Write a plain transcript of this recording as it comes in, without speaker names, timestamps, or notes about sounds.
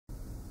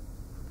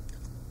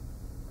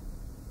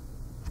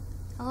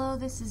Hello,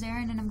 this is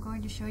Erin and I'm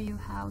going to show you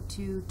how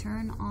to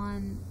turn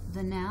on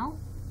the NAO.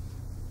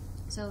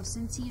 So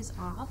since he is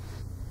off,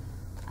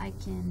 I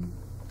can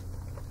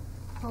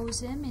pose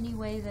him any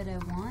way that I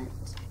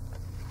want.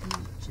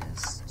 And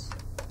just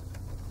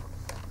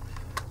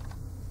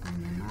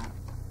bring him up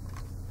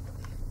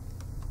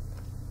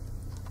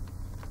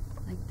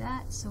like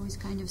that, so he's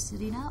kind of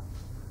sitting up.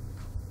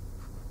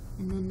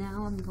 And then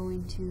now I'm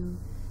going to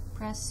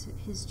press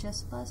his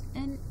chest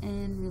button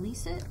and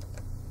release it.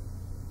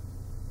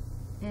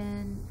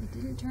 And it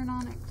didn't turn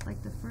on it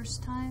like the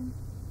first time,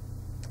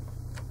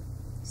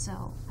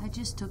 so I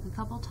just took a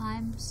couple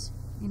times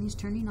and he's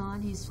turning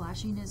on, he's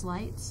flashing his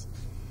lights,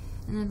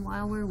 and then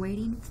while we're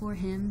waiting for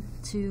him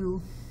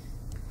to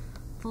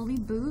fully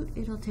boot,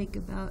 it'll take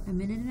about a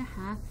minute and a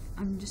half.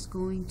 I'm just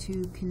going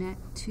to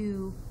connect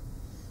to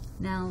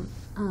now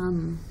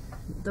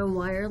the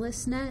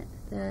wireless net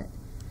that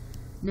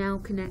NAO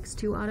connects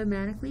to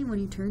automatically when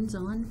he turns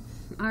on.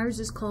 Ours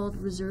is called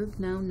Reserved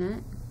NAO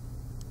Net.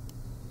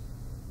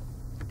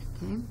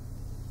 Okay.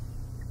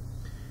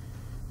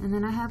 And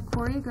then I have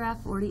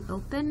Choregraphe already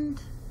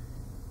opened,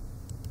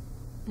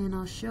 and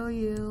I'll show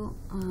you,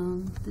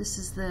 this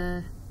is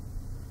the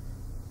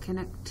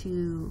connect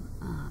to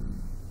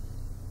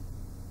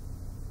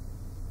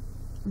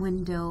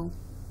window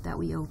that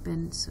we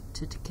opened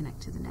to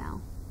connect to the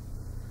NAO.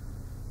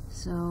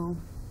 So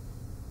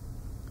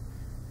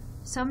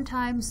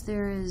sometimes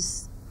there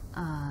is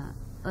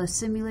a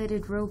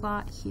simulated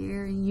robot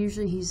here, and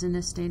usually he's in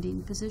a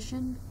standing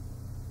position.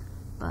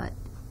 But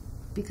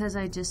because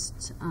I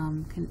just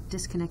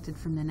disconnected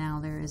from the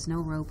NAO, there is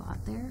no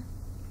robot there.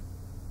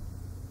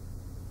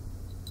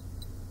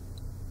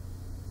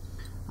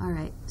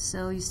 Alright,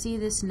 so you see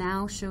this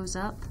NAO shows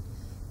up,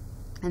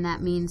 and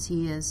that means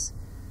he is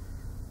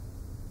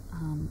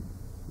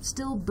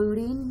still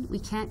booting. We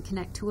can't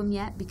connect to him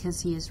yet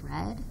because he is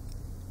red.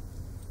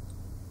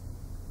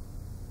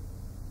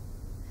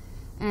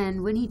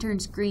 And when he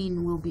turns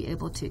green, we'll be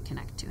able to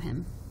connect to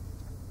him.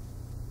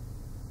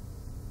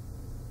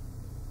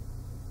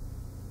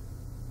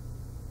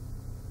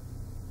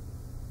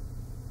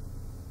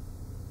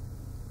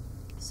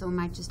 So we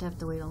might just have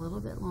to wait a little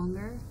bit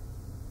longer.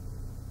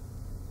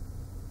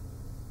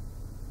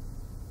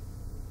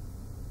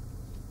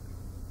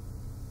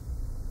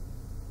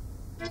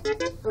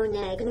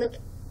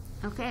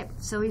 Okay,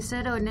 so we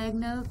said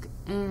Onegnok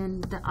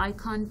and the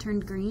icon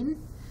turned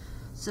green.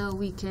 So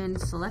we can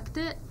select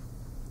it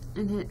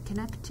and hit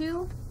connect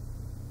to.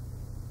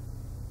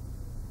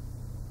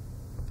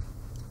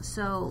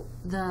 So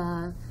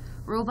the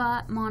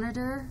robot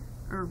monitor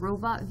or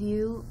robot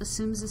view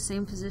assumes the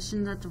same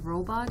position that the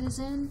robot is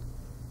in,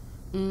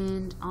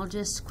 and I'll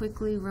just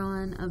quickly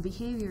run a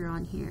behavior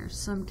on here.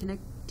 So I'm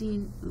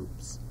connecting,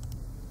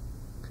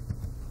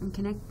 I'm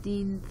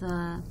connecting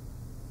the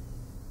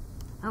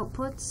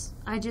outputs.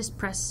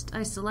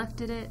 I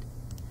selected it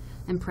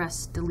and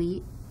pressed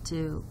delete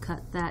to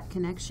cut that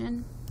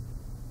connection.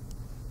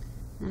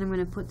 And I'm going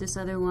to put this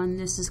other one,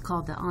 this is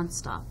called the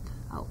on-stop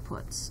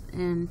outputs,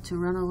 and to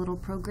run a little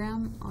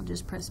program, I'll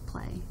just press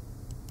play.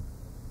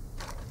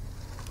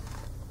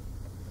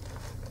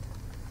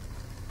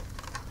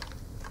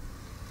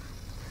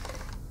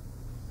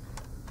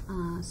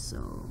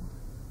 So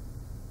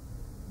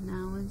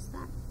now is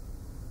that.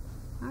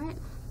 All right.